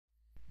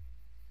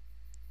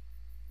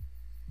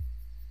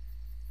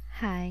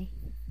Hi,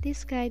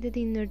 this guided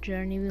inner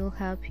journey will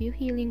help you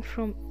healing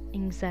from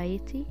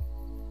anxiety,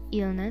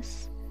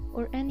 illness,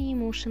 or any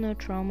emotional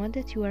trauma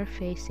that you are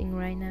facing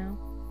right now.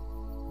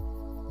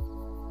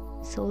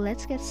 So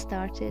let's get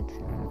started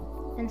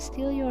and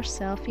still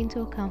yourself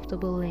into a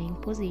comfortable laying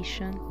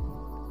position.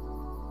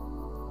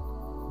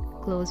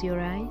 Close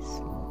your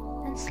eyes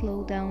and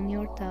slow down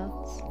your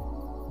thoughts.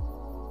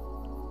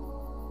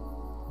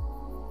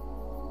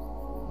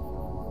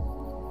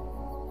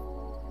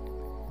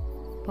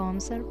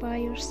 Palms are by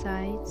your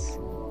sides,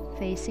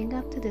 facing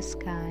up to the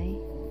sky.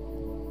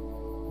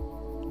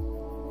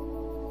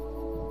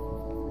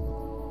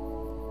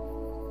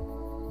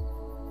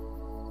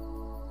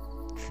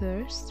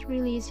 First,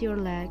 release your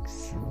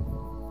legs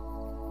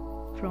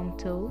from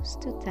toes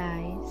to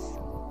thighs.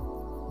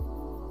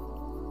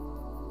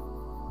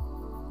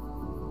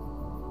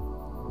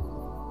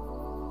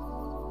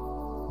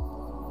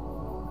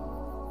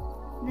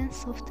 Then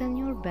soften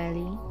your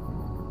belly.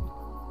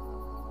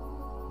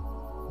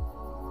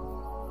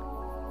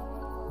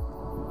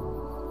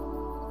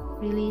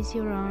 Release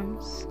your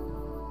arms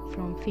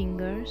from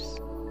fingers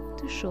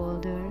to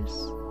shoulders.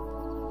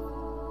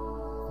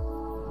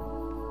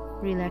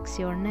 Relax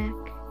your neck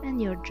and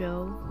your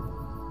jaw.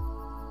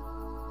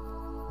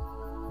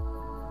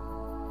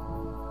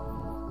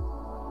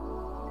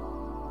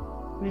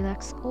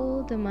 Relax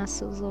all the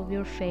muscles of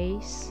your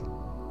face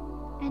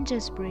and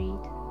just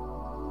breathe.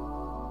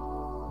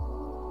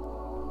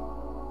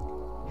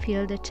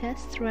 Feel the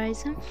chest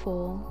rise and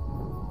fall.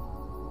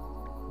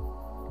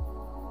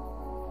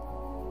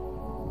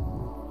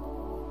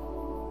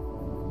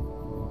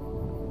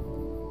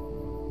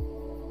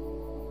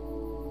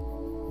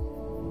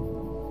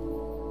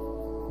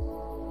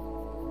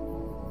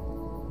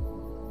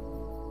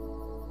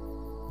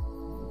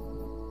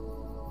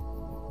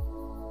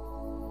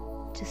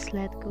 Just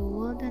let go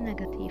all the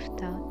negative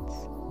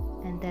thoughts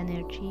and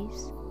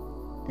energies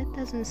that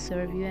doesn't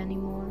serve you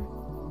anymore.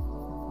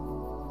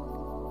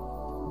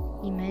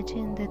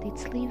 Imagine that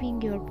it's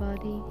leaving your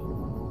body,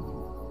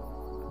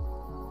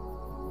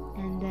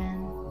 and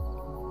then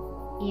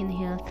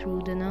inhale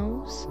through the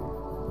nose,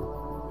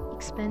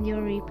 expand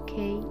your rib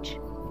cage,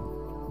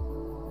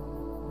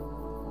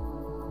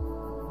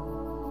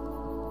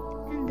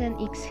 and then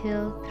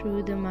exhale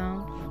through the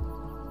mouth.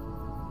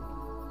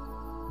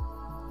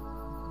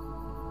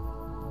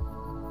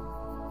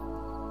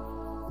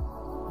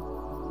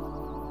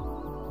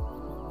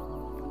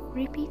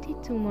 Repeat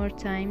it 2 more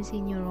times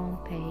in your own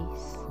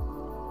pace.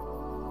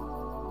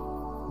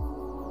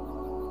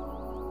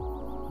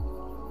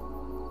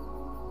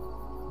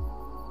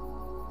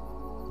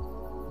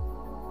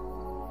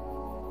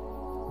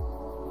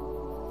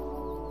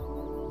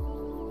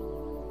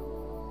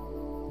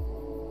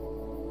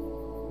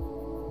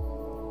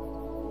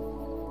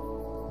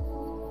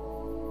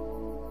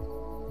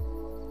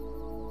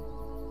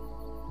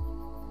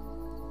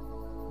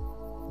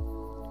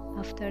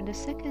 After the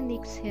second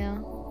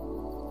exhale,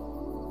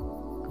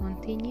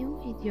 continue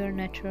with your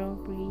natural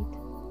breath.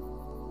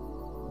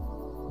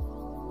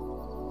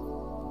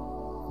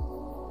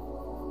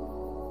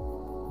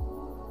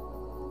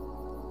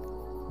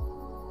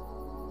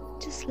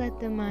 Just let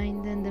the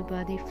mind and the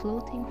body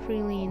floating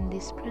freely in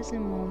this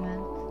present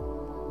moment.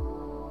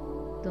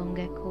 Don't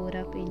get caught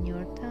up in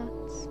your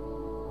thoughts.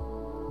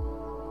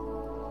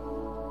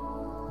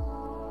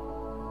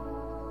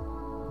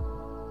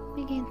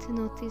 Begin to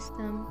notice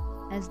them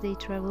as they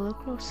travel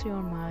across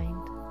your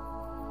mind,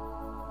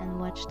 and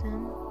watch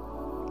them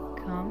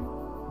come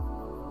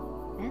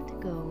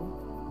and go.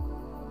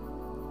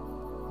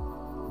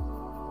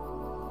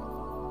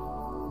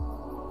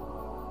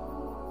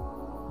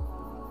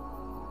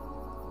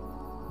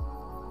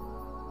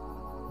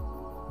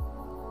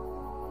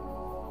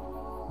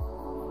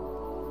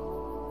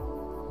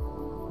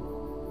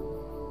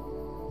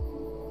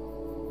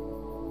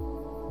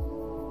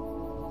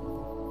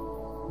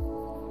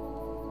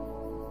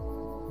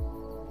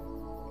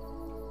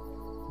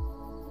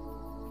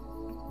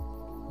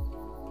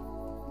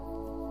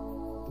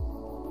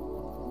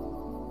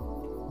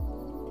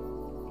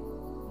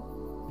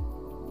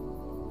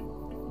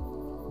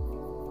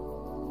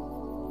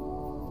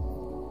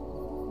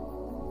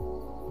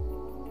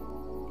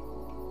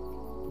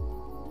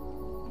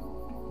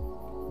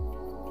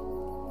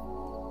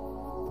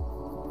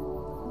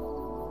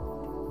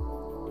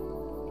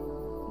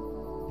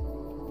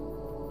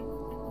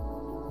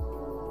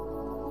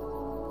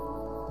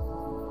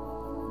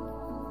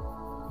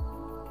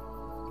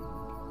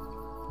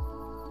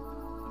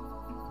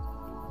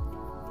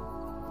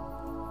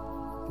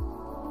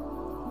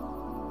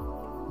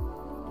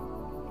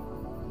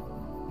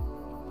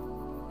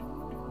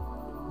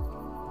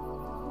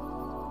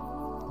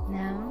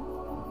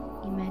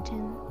 Now,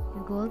 imagine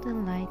a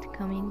golden light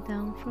coming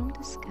down from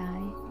the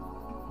sky,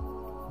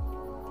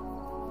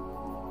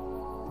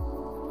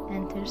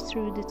 enters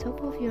through the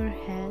top of your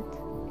head,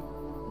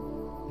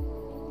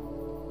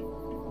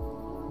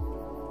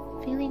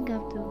 filling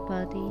up the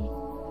body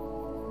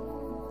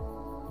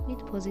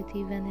with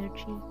positive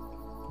energy.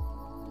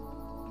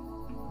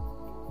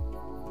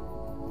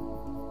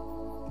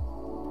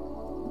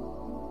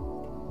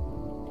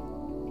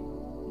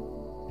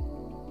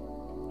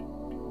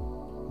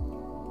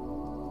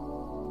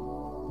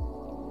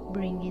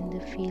 bring in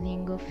the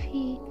feeling of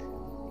heat.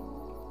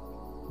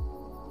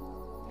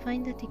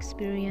 Find that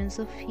experience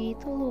of heat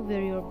all over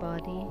your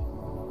body,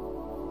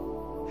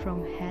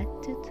 from head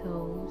to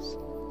toes,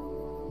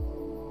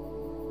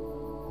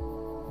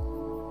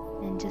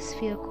 and just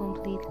feel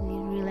completely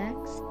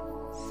relaxed,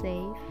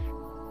 safe,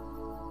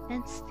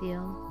 and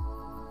still.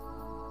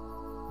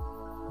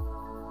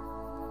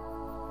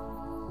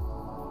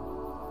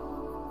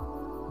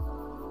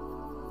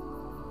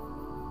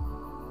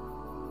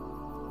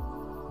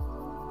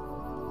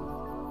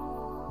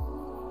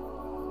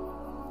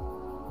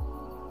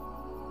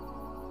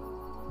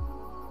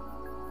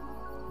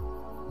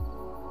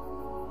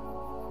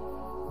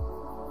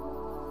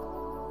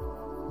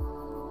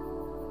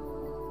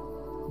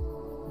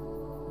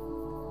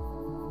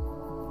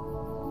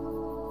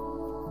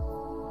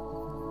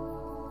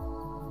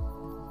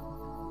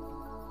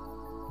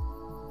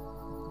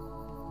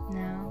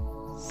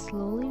 Now,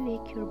 slowly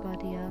wake your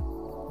body up,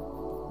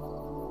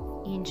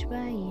 inch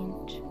by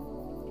inch.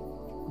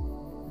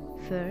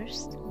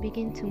 First,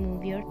 begin to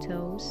move your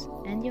toes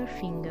and your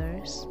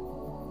fingers.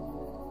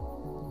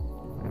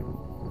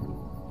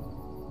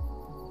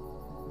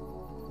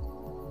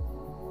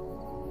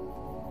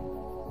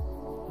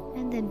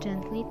 And then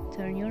gently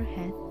turn your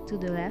head to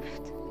the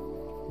left.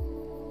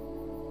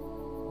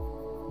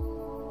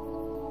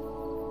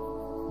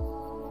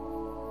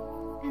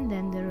 And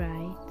then the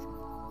right.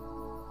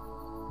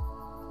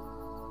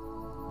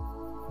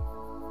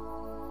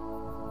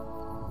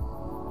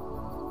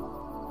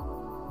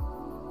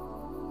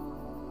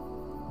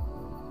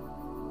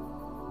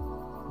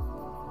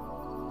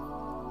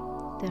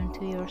 Turn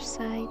to your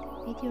side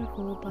with your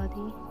whole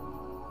body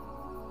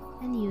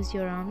and use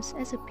your arms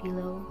as a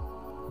pillow.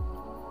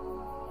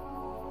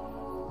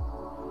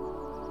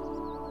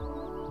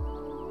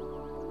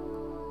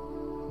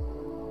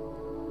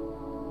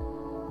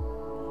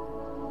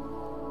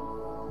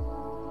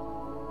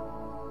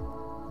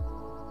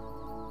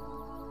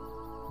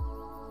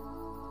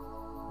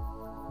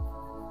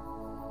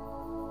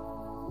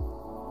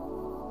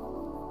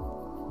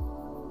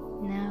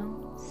 Now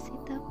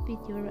sit up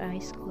with your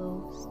eyes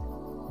closed.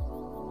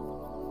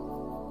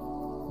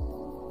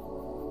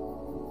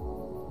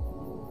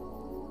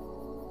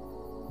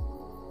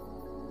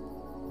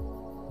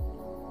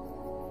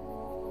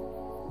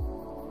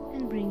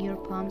 And bring your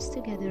palms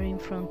together in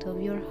front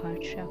of your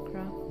heart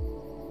chakra.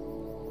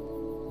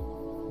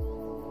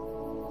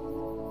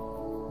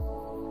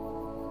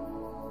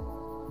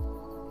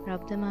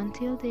 Rub them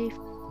until they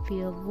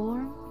feel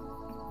warm,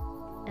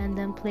 and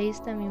then place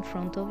them in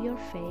front of your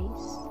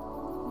face.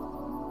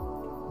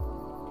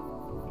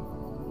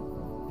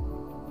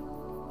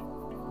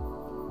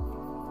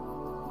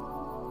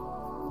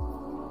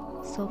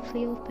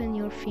 Softly open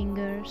your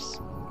fingers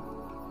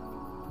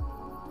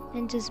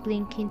and just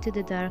blink into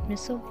the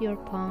darkness of your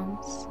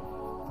palms,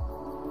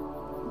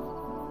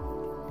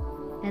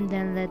 and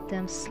then let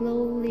them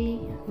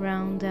slowly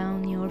round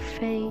down your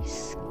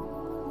face,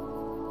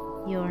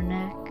 your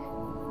neck,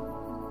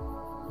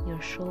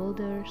 your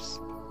shoulders,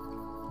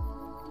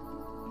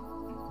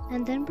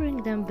 and then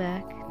bring them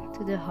back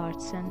to the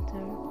heart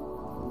center.